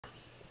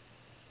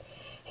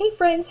Hey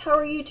friends, how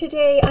are you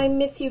today? I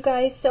miss you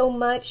guys so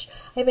much.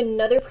 I have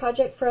another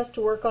project for us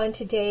to work on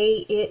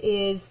today. It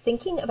is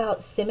thinking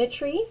about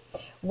symmetry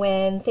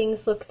when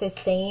things look the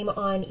same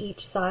on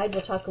each side.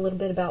 We'll talk a little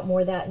bit about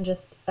more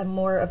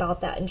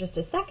about that in just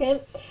a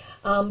second.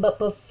 But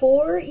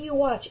before you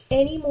watch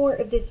any more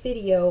of this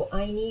video,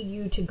 I need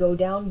you to go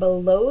down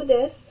below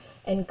this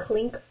and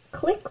click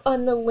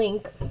on the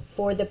link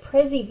for the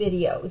Prezi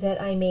video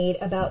that I made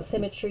about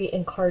symmetry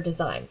in car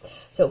design.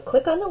 So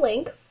click on the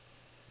link.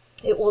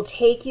 It will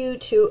take you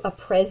to a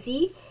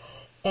Prezi,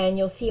 and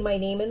you'll see my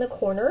name in the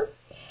corner,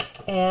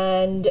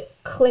 and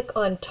click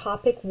on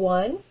topic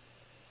 1.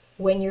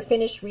 When you're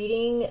finished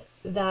reading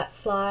that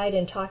slide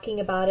and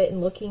talking about it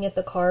and looking at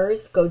the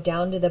cars, go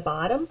down to the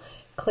bottom,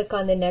 click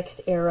on the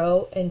next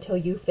arrow until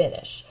you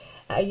finish.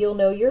 You'll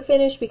know you're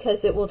finished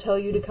because it will tell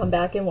you to come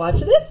back and watch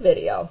this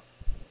video.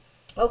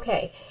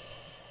 Okay,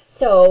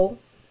 so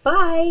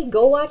bye,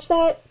 go watch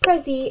that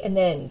Prezi and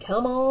then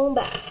come on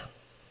back.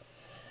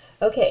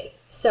 Okay.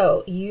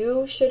 So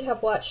you should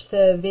have watched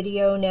the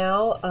video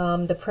now,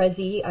 the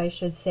Prezi, I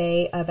should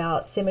say,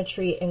 about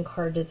symmetry in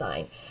car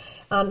design.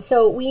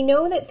 So we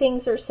know that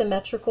things are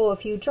symmetrical.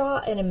 If you draw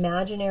an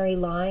imaginary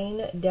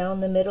line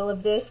down the middle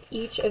of this,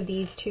 each of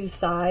these two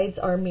sides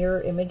are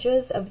mirror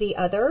images of the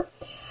other.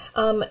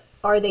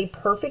 Are they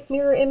perfect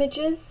mirror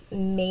images?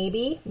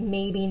 Maybe,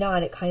 maybe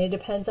not. It kind of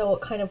depends on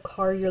what kind of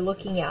car you're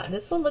looking at.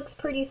 This one looks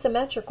pretty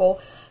symmetrical,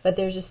 but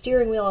there's a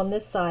steering wheel on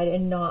this side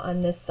and not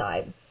on this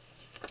side.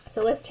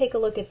 So let's take a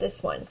look at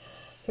this one.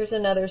 Here's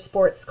another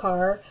sports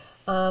car.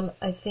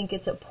 I think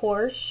it's a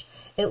Porsche.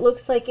 It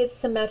looks like it's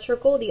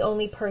symmetrical. The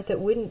only part that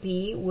wouldn't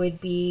be would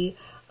be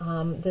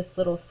this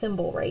little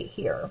symbol right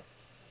here.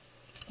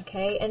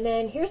 Okay, and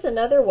then here's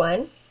another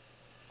one.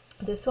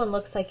 This one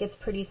looks like it's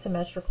pretty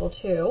symmetrical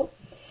too.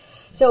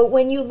 So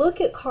when you look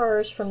at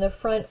cars from the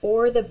front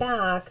or the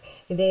back,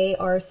 they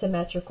are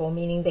symmetrical,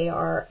 meaning they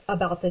are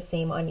about the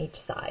same on each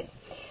side.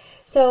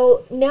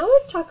 So now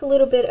let's talk a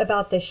little bit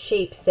about the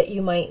shapes that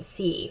you might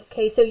see.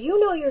 Okay, so you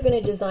know you're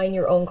going to design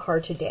your own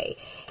car today.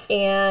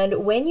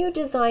 And when you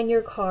design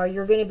your car,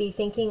 you're going to be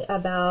thinking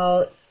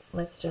about,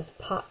 let's just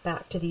pop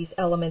back to these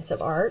elements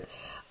of art.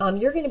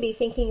 You're going to be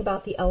thinking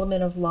about the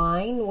element of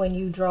line. When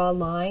you draw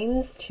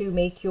lines to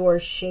make your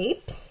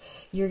shapes,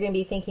 you're going to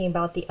be thinking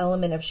about the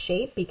element of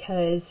shape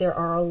because there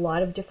are a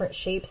lot of different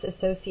shapes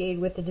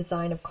associated with the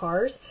design of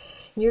cars.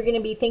 You're going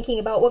to be thinking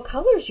about what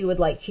colors you would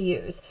like to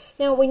use.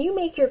 Now, when you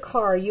make your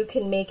car, you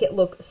can make it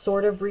look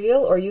sort of real,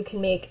 or you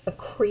can make a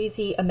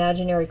crazy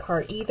imaginary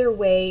car. Either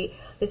way,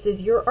 this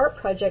is your art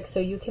project, so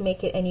you can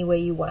make it any way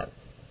you want.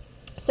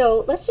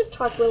 So let's just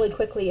talk really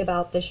quickly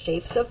about the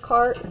shapes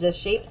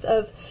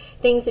of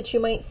things that you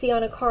might see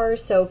on a car.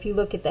 So if you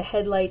look at the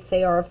headlights,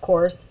 they are, of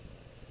course,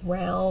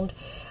 round.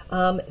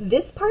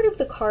 This part of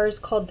the car is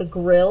called the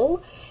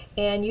grille.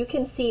 And you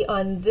can see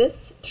on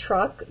this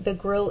truck, the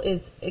grille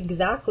is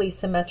exactly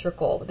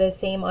symmetrical, the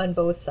same on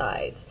both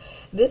sides.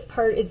 This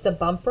part is the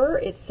bumper,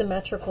 it's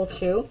symmetrical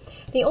too.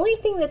 The only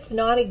thing that's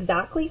not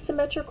exactly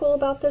symmetrical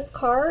about this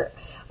car,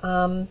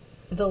 the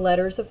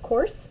letters, of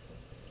course,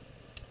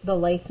 the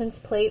license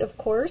plate, of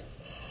course.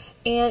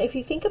 And if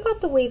you think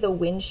about the way the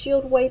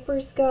windshield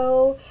wipers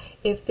go,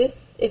 if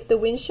the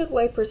windshield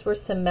wipers were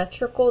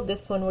symmetrical,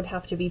 this one would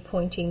have to be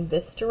pointing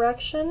this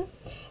direction,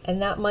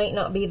 and that might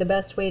not be the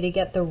best way to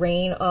get the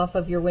rain off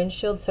of your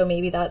windshield, so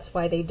maybe that's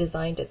why they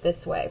designed it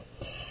this way.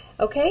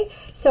 Okay,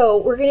 so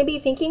we're going to be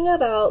thinking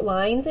about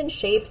lines and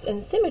shapes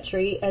and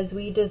symmetry as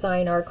we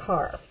design our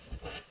car.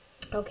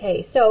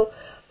 Okay, so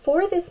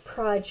for this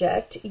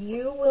project,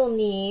 you will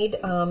need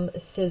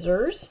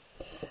scissors,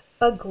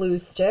 a glue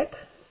stick,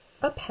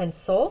 a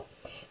pencil,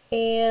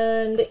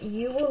 and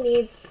you will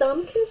need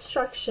some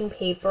construction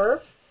paper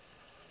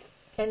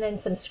and then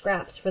some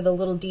scraps for the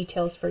little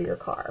details for your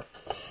car.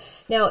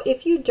 Now,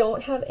 if you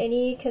don't have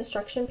any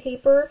construction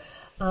paper,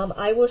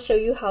 I will show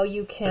you how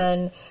you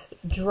can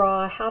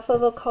draw half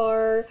of a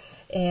car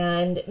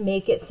and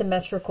make it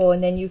symmetrical,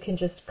 and then you can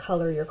just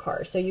color your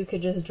car. So you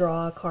could just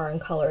draw a car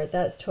and color it.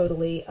 That's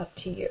totally up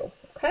to you.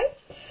 Okay?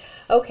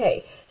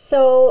 Okay,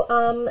 so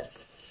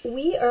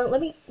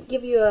let me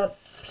give you a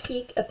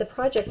peek at the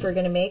project we're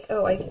going to make.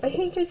 Oh, I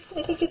think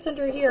it's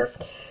under here.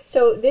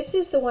 So this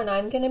is the one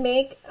I'm going to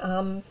make.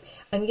 I'm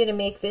going to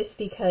make this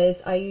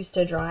because I used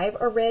to drive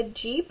a red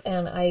Jeep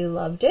and I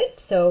loved it.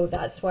 So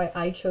that's why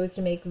I chose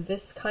to make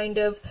this kind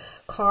of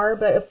car.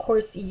 But of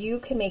course, you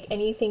can make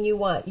anything you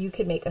want. You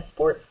could make a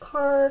sports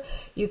car.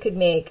 You could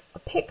make a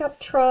pickup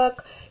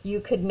truck. You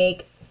could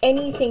make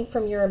anything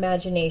from your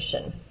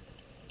imagination.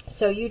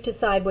 So you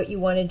decide what you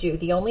want to do.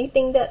 The only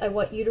thing that I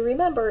want you to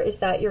remember is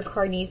that your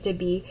car needs to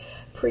be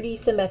pretty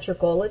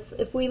symmetrical.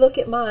 If we look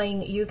at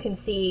mine, you can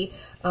see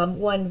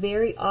one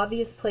very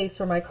obvious place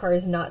where my car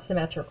is not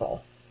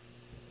symmetrical.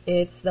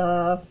 It's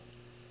the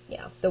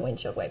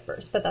windshield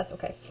wipers, but that's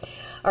okay.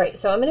 All right,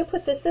 so I'm going to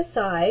put this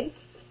aside,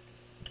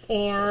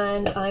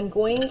 and I'm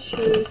going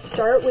to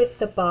start with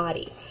the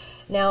body.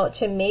 Now,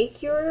 to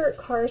make your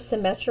car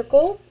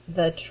symmetrical,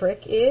 the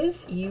trick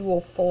is you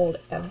will fold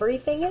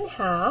everything in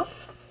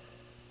half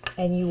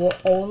and you will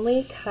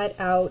only cut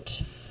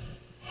out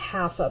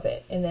half of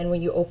it. And then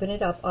when you open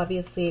it up,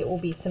 obviously it will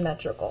be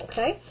symmetrical,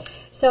 okay?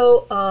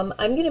 So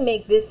I'm going to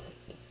make this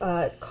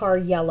car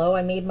yellow.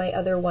 I made my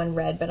other one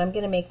red, but I'm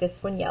going to make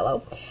this one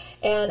yellow.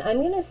 And I'm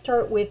going to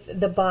start with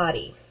the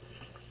body.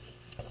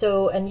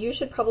 So, and you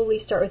should probably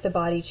start with the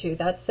body too.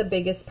 That's the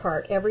biggest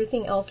part.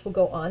 Everything else will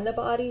go on the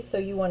body, so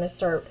you want to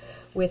start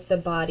with the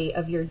body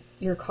of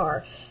your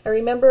car. And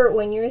remember,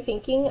 when you're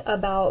thinking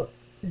about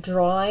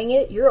drawing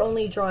it, you're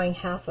only drawing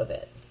half of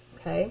it,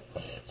 okay?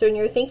 So when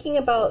you're thinking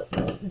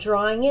about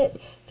drawing it,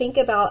 think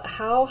about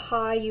how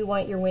high you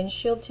want your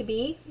windshield to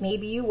be.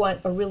 Maybe you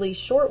want a really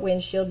short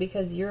windshield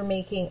because you're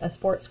making a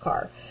sports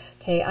car.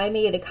 Okay, I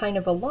made a kind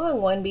of a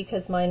long one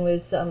because mine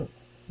was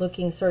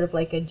looking sort of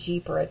like a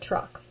Jeep or a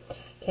truck.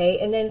 Okay,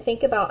 and then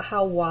think about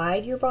how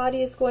wide your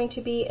body is going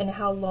to be and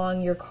how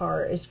long your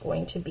car is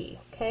going to be.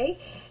 Okay,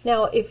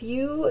 now if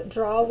you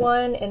draw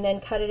one and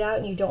then cut it out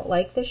and you don't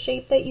like the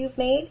shape that you've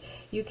made,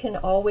 you can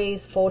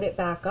always fold it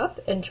back up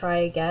and try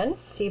again.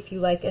 See if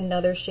you like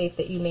another shape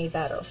that you made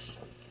better.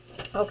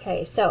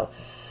 Okay, so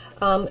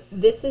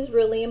this is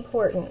really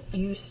important.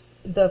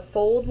 The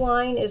fold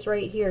line is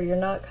right here. You're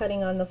not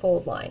cutting on the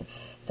fold line.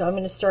 So I'm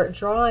going to start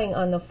drawing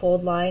on the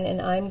fold line,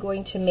 and I'm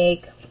going to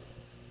make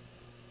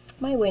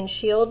my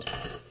windshield.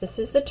 This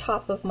is the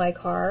top of my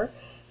car,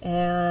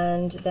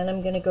 and then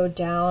I'm going to go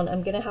down.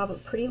 I'm going to have a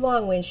pretty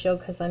long windshield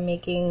because I'm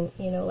making,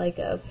 you know, like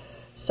a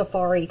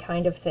safari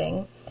kind of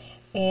thing.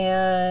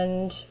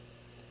 And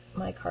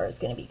my car is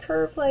going to be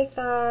curved like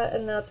that,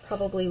 and that's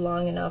probably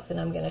long enough, and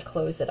I'm going to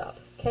close it up.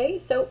 Okay,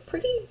 so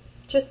pretty,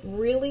 just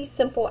really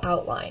simple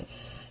outline.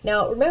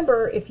 Now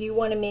remember, if you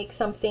want to make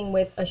something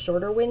with a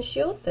shorter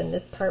windshield, then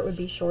this part would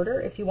be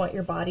shorter. If you want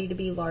your body to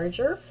be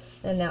larger,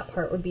 then that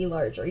part would be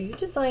larger. You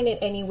design it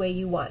any way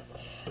you want.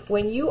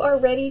 When you are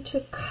ready to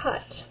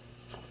cut,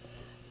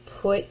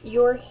 put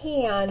your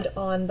hand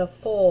on the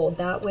fold.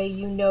 That way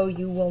you know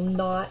you will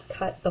not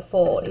cut the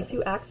fold. If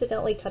you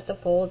accidentally cut the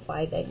fold,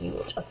 why then you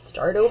will just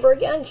start over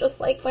again, just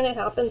like when it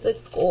happens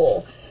at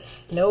school.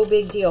 No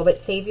big deal, but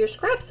save your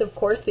scraps, of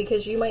course,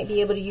 because you might be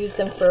able to use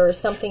them for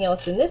something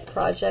else in this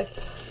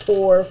project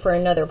or for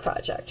another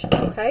project,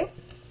 okay?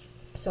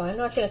 So I'm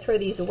not going to throw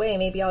these away.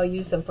 Maybe I'll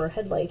use them for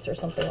headlights or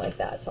something like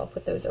that, so I'll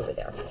put those over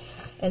there.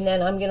 And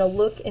then I'm going to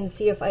look and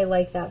see if I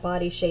like that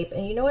body shape,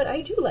 and you know what? I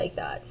do like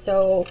that.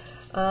 So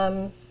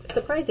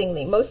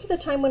surprisingly, most of the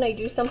time when I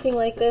do something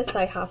like this,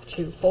 I have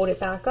to fold it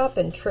back up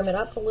and trim it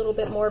up a little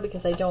bit more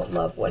because I don't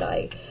love what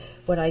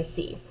I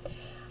see.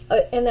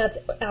 And that's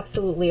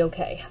absolutely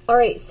okay. All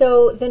right,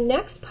 so the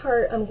next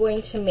part I'm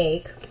going to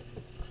make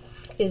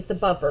is the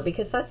bumper,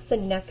 because that's the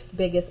next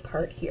biggest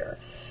part here.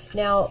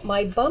 Now,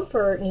 my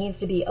bumper needs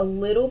to be a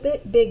little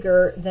bit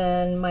bigger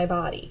than my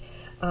body.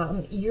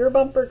 Your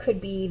bumper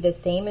could be the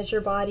same as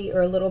your body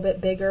or a little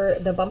bit bigger.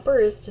 The bumper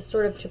is to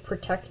sort of to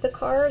protect the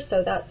car,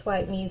 so that's why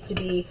it needs to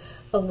be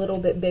a little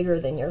bit bigger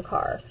than your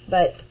car.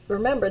 But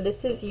remember,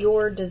 this is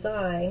your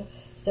design,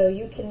 so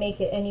you can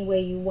make it any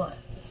way you want,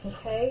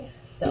 okay?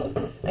 So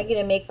I'm going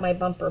to make my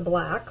bumper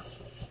black,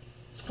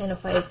 and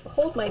if I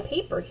hold my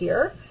paper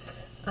here,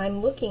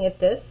 I'm looking at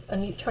this.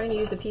 I'm trying to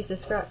use a piece of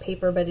scrap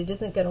paper, but it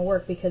isn't going to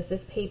work because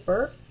this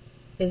paper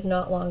is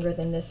not longer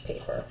than this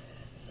paper.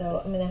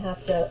 So I'm going to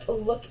have to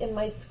look in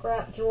my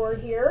scrap drawer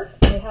here.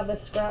 I have a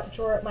scrap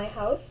drawer at my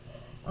house,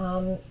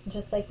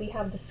 just like we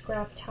have the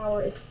scrap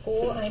tower at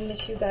school. I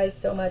miss you guys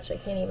so much, I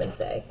can't even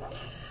say.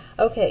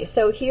 Okay,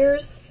 so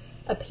here's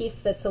a piece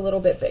that's a little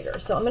bit bigger.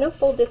 So I'm going to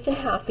fold this in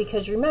half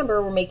because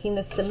remember, we're making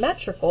this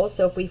symmetrical,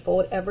 so if we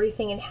fold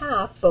everything in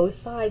half, both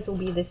sides will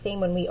be the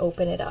same when we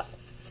open it up.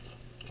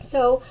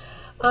 So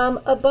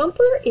a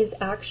bumper is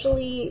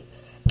actually,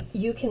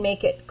 you can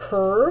make it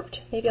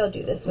curved. Maybe I'll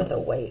do this with a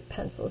white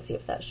pencil, see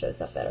if that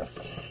shows up better.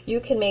 You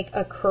can make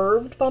a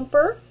curved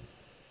bumper,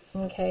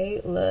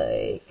 okay,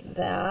 like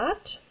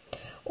that,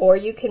 or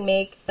you can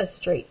make a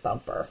straight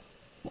bumper,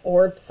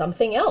 or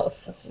something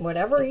else.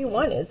 Whatever you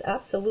want is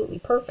absolutely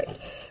perfect.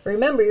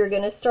 Remember, you're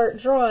going to start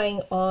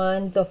drawing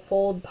on the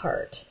fold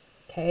part,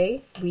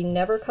 okay? We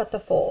never cut the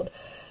fold.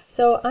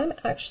 So I'm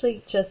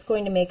actually just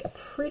going to make a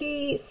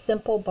pretty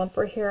simple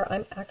bumper here.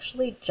 I'm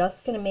actually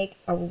just going to make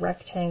a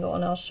rectangle,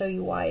 and I'll show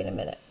you why in a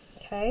minute,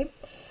 okay?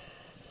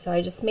 So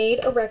I just made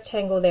a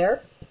rectangle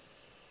there.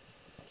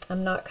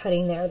 I'm not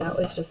cutting there. That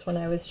was just when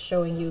I was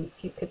showing you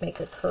if you could make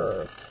a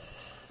curve.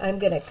 I'm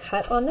going to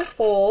cut on the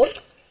fold,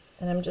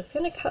 and I'm just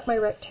going to cut my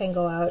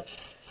rectangle out,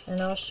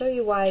 and I'll show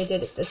you why I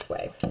did it this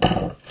way.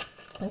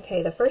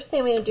 Okay, the first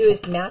thing I'm going to do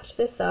is match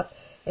this up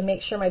and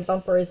make sure my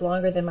bumper is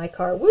longer than my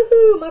car.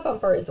 Woohoo! My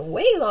bumper is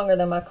way longer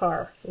than my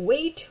car.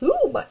 Way too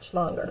much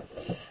longer.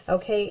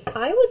 Okay,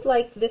 I would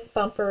like this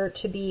bumper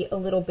to be a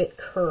little bit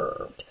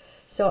curved.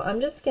 So I'm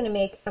just going to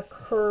make a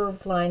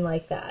curved line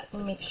like that.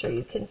 Let me make sure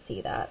you can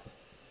see that.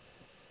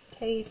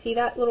 Okay, you see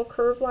that little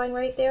curved line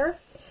right there?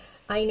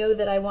 I know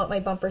that I want my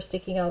bumper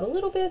sticking out a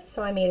little bit,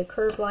 so I made a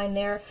curved line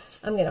there.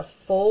 I'm going to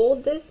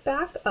fold this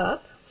back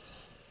up.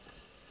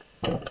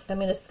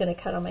 I'm just going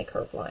to cut on my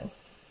curved line.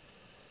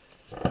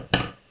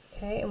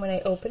 Okay, and when I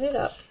open it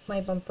up,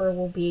 my bumper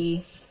will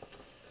be,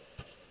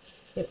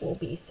 it will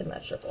be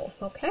symmetrical,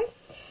 okay?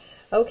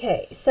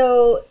 Okay,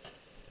 so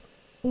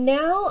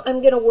now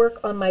I'm going to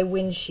work on my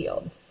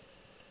windshield.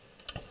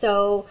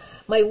 So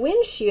my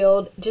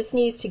windshield just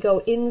needs to go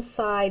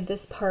inside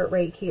this part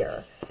right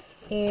here.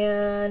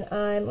 And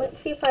let's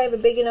see if I have a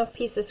big enough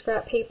piece of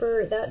scrap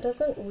paper. That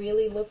doesn't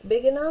really look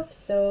big enough,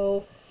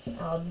 so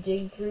I'll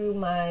dig through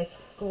my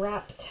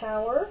scrap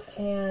tower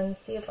and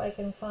see if I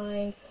can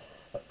find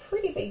a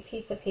pretty big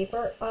piece of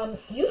paper.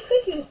 You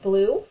could use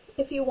blue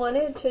if you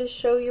wanted to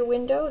show your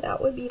window.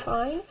 That would be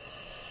fine.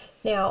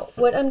 Now,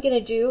 what I'm going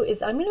to do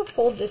is I'm going to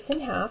fold this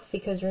in half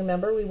because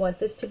remember, we want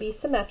this to be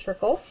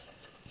symmetrical.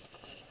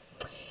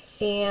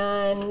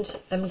 And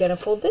I'm going to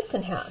fold this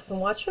in half. And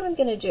watch what I'm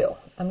going to do.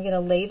 I'm going to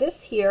lay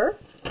this here.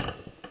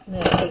 I'm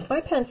going to take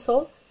my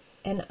pencil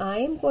and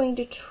I'm going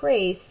to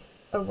trace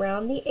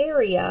around the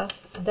area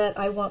that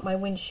I want my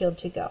windshield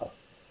to go.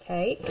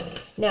 Okay.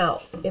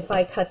 Now, if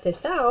I cut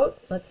this out,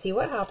 let's see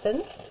what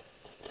happens.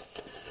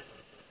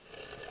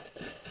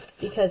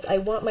 Because I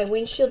want my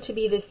windshield to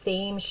be the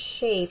same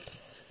shape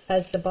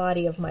as the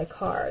body of my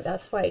car.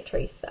 That's why I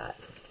traced that.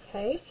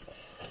 Okay.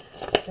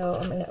 So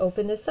I'm going to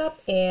open this up,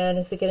 and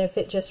is it going to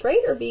fit just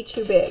right or be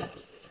too big?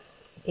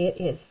 It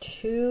is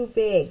too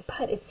big,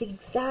 but it's the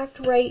exact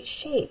right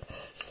shape.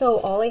 So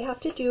all I have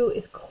to do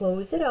is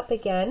close it up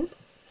again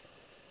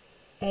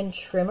and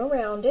trim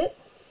around it.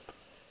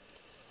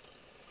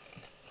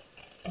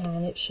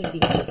 And it should be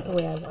just the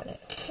way I want it.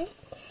 Okay.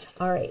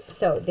 All right,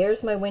 so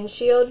there's my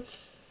windshield.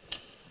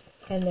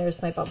 And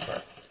there's my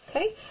bumper.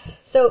 Okay,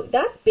 so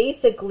that's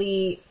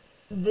basically,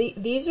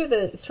 these are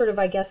the sort of,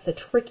 I guess, the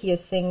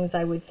trickiest things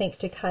I would think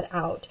to cut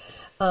out.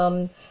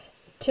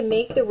 To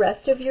make the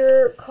rest of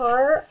your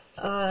car,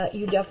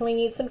 you definitely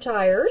need some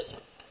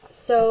tires.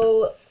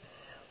 So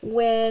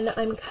when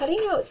I'm cutting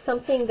out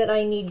something that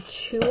I need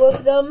 2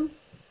 of them,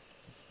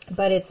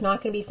 but it's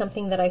not going to be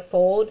something that I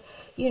fold,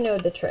 you know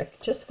the trick.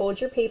 Just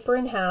fold your paper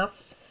in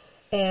half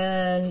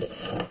and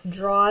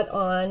draw it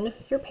on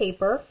your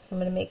paper. So I'm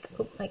going to make,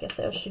 I guess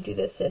I should do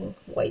this in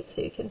white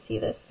so you can see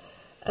this.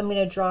 I'm going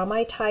to draw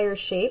my tire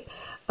shape.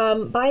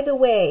 By the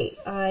way,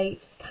 I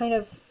kind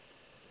of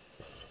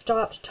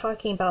stopped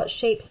talking about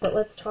shapes, but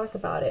let's talk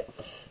about it.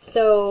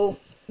 So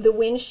the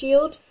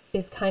windshield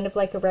is kind of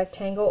like a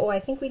rectangle. Oh, I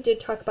think we did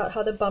talk about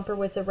how the bumper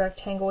was a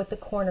rectangle with the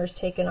corners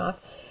taken off.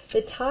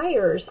 The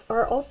tires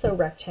are also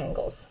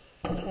rectangles.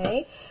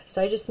 Okay, so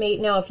I just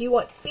made, now if you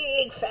want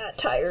big fat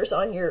tires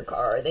on your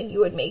car, then you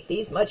would make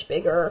these much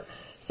bigger.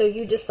 So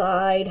you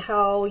decide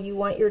how you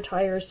want your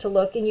tires to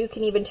look, and you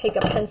can even take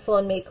a pencil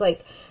and make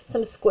like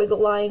some squiggle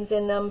lines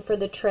in them for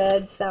the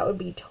treads. That would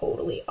be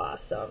totally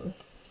awesome.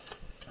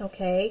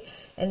 Okay,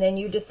 and then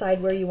you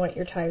decide where you want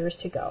your tires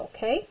to go.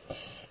 Okay,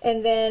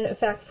 and then in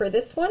fact for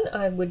this one,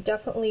 I would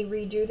definitely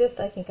redo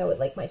this. I think I would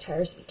like my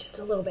tires to be just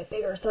a little bit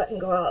bigger so I can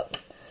go out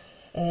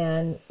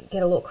and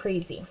get a little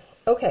crazy.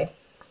 Okay.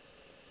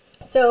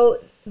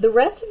 So the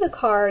rest of the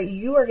car,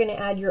 you are going to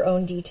add your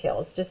own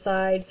details.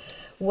 Decide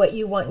what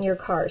you want in your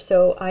car.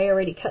 So I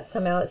already cut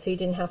some out, so you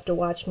didn't have to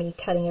watch me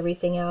cutting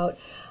everything out.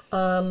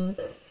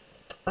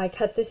 I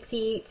cut the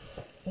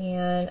seats,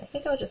 and I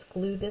think I'll just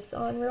glue this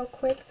on real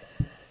quick.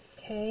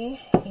 Okay,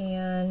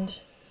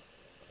 and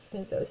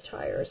move those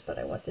tires, but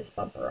I want this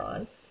bumper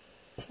on.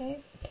 Okay,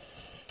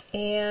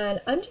 and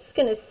I'm just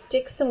going to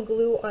stick some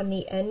glue on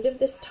the end of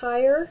this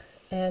tire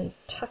and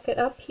tuck it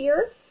up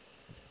here.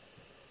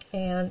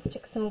 And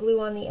stick some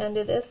glue on the end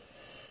of this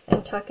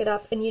and tuck it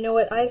up. And you know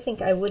what? I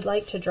think I would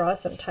like to draw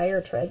some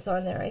tire treads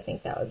on there. I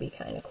think that would be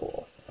kind of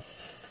cool.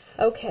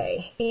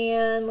 Okay,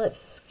 and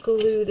let's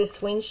glue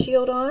this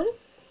windshield on.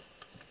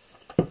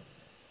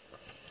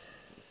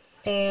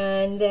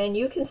 And then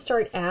you can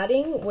start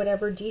adding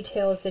whatever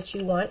details that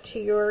you want to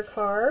your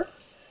car.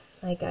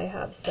 Like I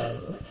have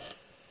some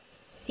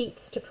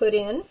seats to put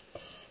in.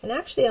 And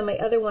actually on my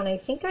other one, I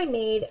think I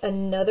made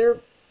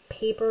another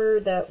paper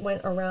that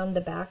went around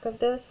the back of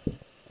this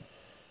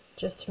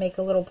just to make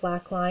a little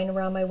black line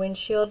around my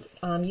windshield.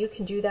 You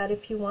can do that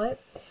if you want.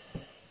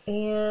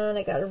 And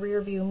I got a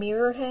rear view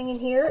mirror hanging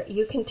here.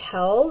 You can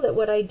tell that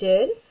what I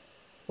did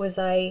was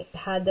I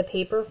had the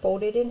paper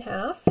folded in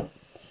half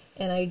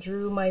and I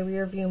drew my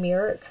rear view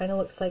mirror. It kind of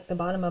looks like the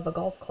bottom of a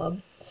golf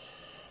club.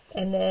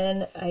 And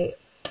then I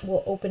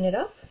will open it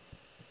up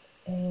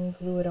and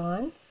glue it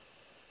on.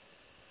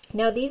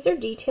 Now these are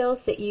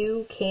details that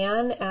you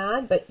can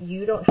add, but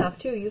you don't have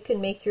to. You can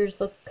make yours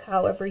look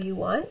however you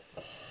want.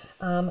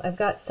 I've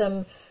got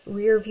some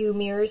rear view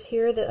mirrors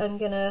here that I'm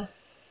going to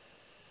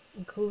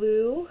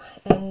glue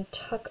and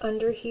tuck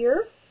under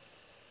here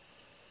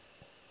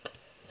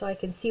so I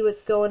can see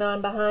what's going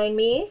on behind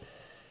me.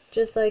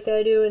 Just like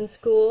I do in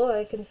school,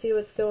 I can see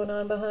what's going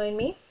on behind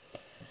me.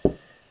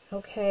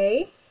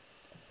 Okay.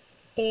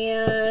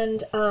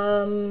 And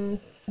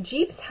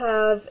Jeeps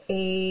have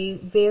a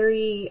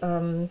very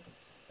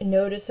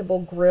noticeable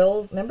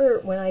grille. Remember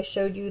when I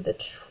showed you the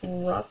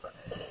truck?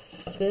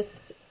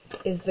 This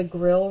is the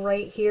grille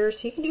right here.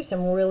 So you can do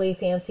some really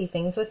fancy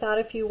things with that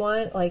if you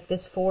want. Like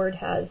this Ford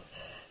has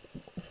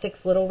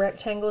 6 little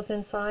rectangles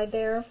inside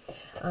there.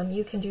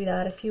 You can do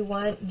that if you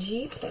want.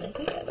 Jeeps, I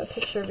think I have a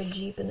picture of a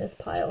Jeep in this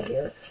pile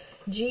here.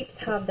 Jeeps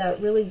have that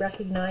really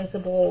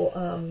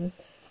recognizable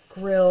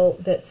grill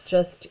that's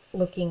just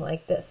looking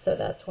like this, so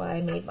that's why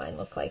I made mine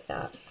look like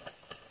that.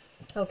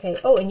 Okay,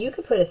 oh, and you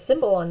could put a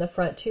symbol on the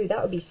front too.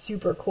 That would be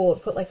super cool.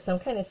 Put like some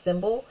kind of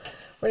symbol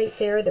right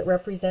there that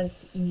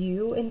represents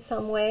you in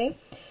some way.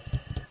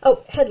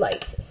 Oh,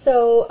 headlights.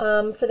 So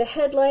for the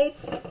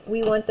headlights,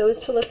 we want those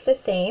to look the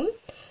same.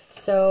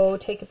 So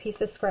take a piece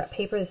of scrap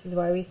paper. This is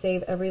why we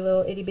save every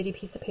little itty bitty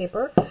piece of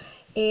paper.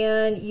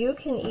 And you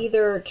can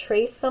either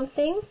trace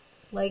something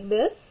like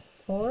this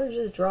or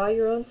just draw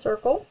your own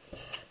circle,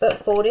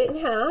 but fold it in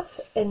half,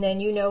 and then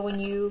you know when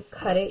you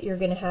cut it, you're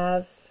going to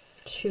have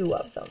 2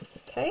 of them.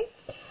 Okay.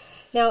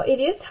 Now it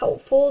is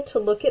helpful to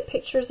look at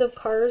pictures of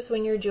cars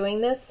when you're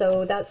doing this,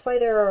 so that's why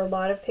there are a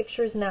lot of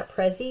pictures in that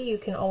Prezi. You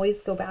can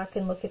always go back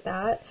and look at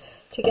that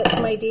to get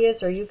some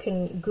ideas, or you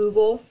can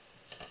Google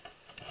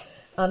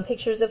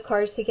pictures of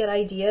cars to get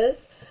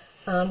ideas.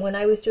 When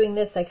I was doing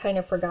this, I kind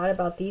of forgot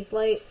about these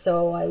lights,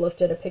 so I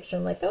looked at a picture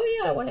and I'm like, oh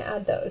yeah, I want to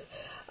add those.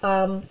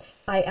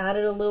 I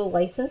added a little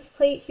license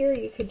plate here.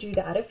 You could do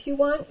that if you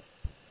want,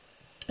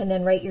 and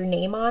then write your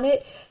name on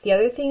it. The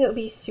other thing that would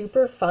be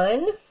super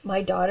fun,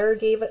 my daughter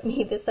gave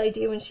me this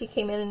idea when she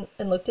came in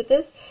and looked at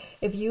this.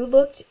 If you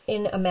looked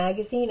in a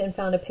magazine and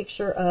found a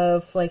picture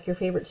of like your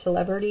favorite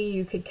celebrity,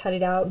 you could cut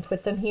it out and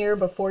put them here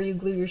before you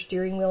glue your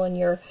steering wheel and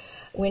your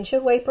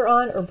windshield wiper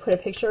on, or put a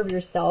picture of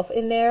yourself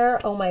in there.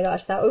 Oh my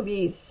gosh, that would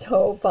be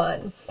so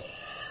fun.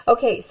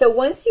 Okay, so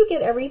once you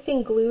get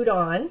everything glued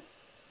on,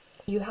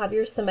 you have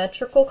your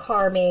symmetrical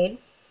car made.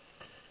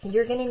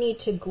 You're going to need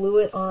to glue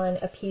it on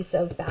a piece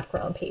of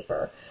background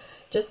paper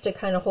just to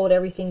kind of hold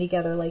everything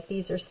together, like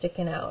these are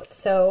sticking out.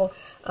 So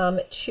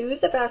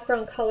choose a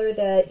background color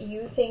that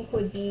you think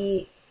would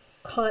be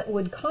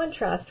would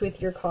contrast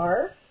with your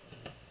car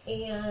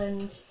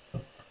and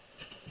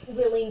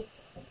really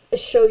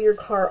show your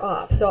car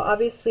off. So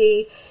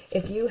obviously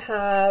if you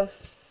have,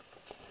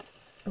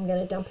 I'm going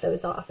to dump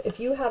those off. If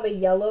you have a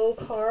yellow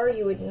car,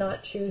 you would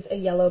not choose a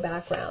yellow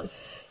background.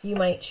 You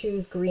might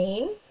choose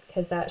green,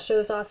 because that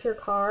shows off your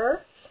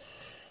car.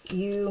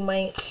 You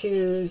might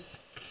choose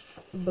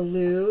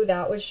blue,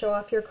 that would show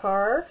off your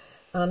car.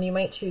 You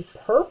might choose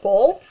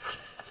purple,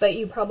 but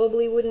you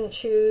probably wouldn't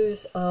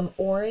choose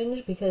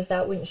orange, because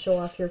that wouldn't show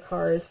off your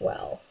car as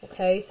well.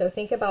 Okay, so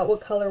think about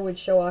what color would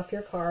show off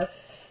your car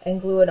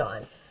and glue it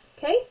on.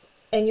 Okay,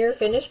 and your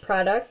finished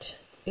product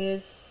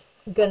is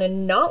gonna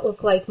not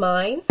look like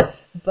mine,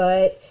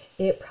 but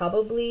it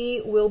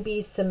probably will be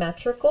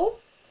symmetrical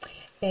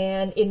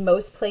and in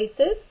most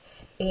places,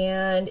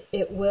 and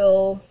it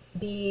will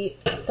be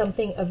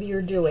something of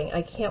your doing.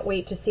 I can't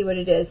wait to see what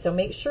it is. So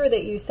make sure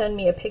that you send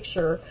me a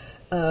picture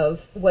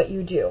of what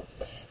you do.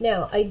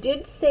 Now, I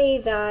did say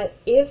that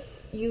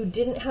if you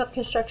didn't have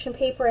construction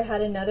paper, I had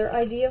another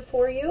idea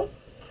for you.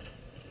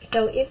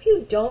 So if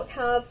you don't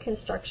have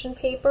construction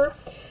paper,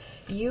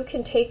 you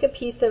can take a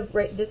piece of,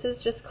 this is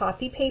just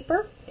copy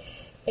paper,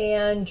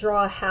 and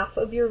draw half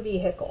of your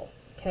vehicle.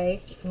 Okay,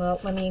 well,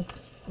 let me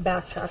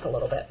backtrack a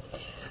little bit.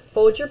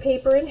 Fold your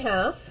paper in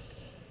half,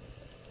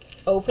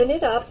 open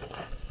it up,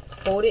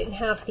 fold it in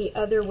half the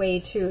other way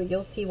too.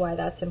 You'll see why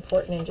that's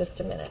important in just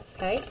a minute,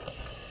 okay?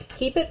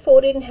 Keep it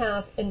folded in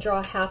half and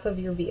draw half of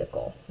your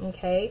vehicle,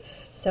 okay?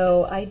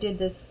 So I did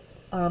this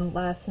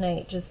last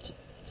night just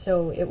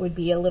so it would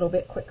be a little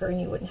bit quicker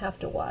and you wouldn't have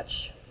to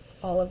watch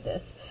all of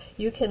this.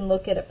 You can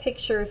look at a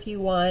picture if you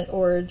want,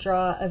 or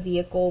draw a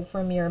vehicle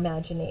from your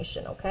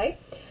imagination, okay?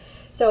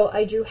 So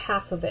I drew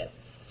half of it.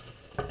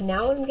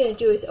 Now what I'm going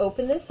to do is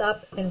open this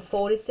up and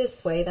fold it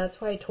this way. That's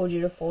why I told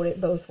you to fold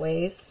it both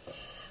ways.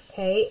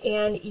 Okay,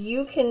 and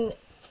you can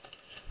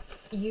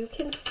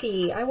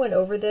see, I went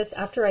over this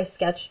after I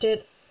sketched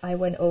it. I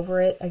went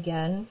over it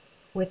again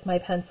with my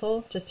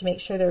pencil just to make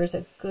sure there was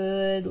a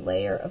good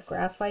layer of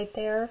graphite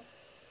there.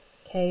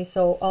 Okay,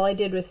 so all I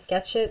did was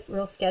sketch it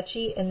real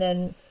sketchy and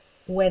then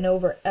went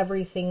over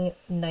everything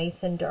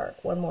nice and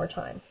dark one more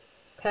time.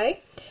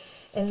 Okay,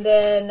 and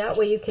then that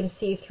way you can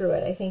see through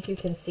it. I think you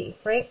can see,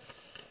 right?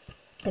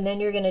 And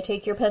then you're going to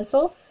take your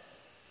pencil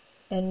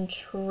and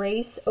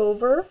trace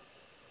over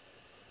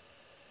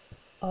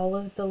all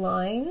of the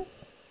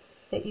lines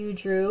that you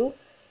drew,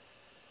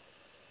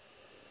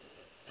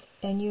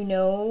 and you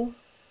know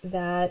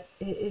that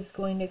it is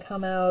going to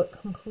come out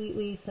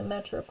completely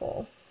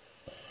symmetrical.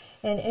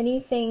 And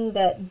anything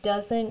that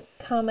doesn't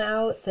come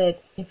out,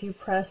 that if you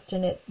pressed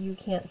and you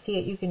can't see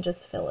it, you can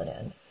just fill it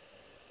in.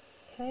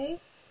 Okay?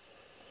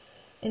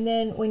 And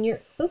then when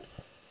you're, oops,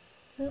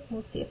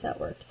 we'll see if that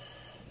worked.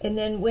 And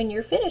then when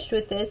you're finished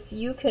with this,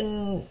 you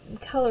can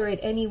color it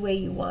any way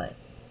you want,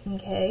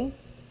 okay?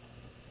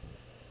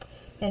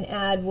 And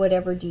add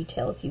whatever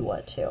details you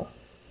want to.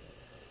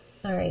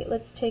 All right,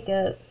 let's take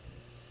a,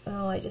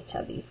 oh, I just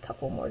have these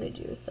couple more to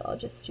do, so I'll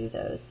just do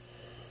those.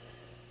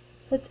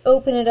 Let's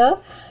open it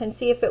up and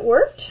see if it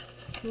worked.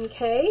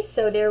 Okay,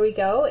 so there we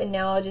go. And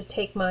now I'll just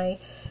take my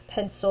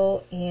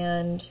pencil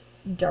and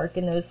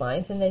darken those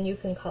lines, and then you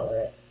can color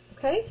it.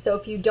 Okay, so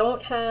if you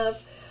don't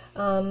have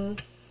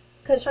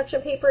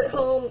construction paper at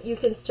home, you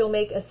can still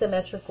make a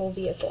symmetrical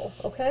vehicle.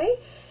 Okay,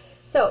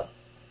 so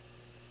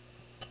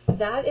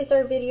that is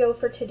our video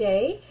for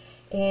today,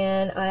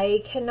 and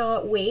I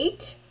cannot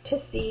wait to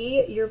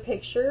see your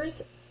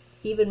pictures.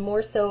 Even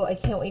more so, I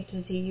can't wait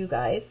to see you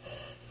guys.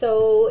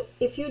 So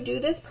if you do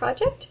this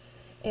project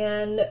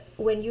and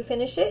when you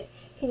finish it,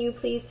 can you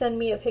please send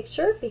me a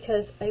picture,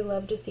 because I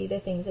love to see the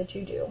things that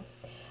you do.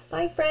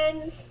 Bye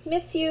friends,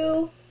 miss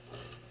you.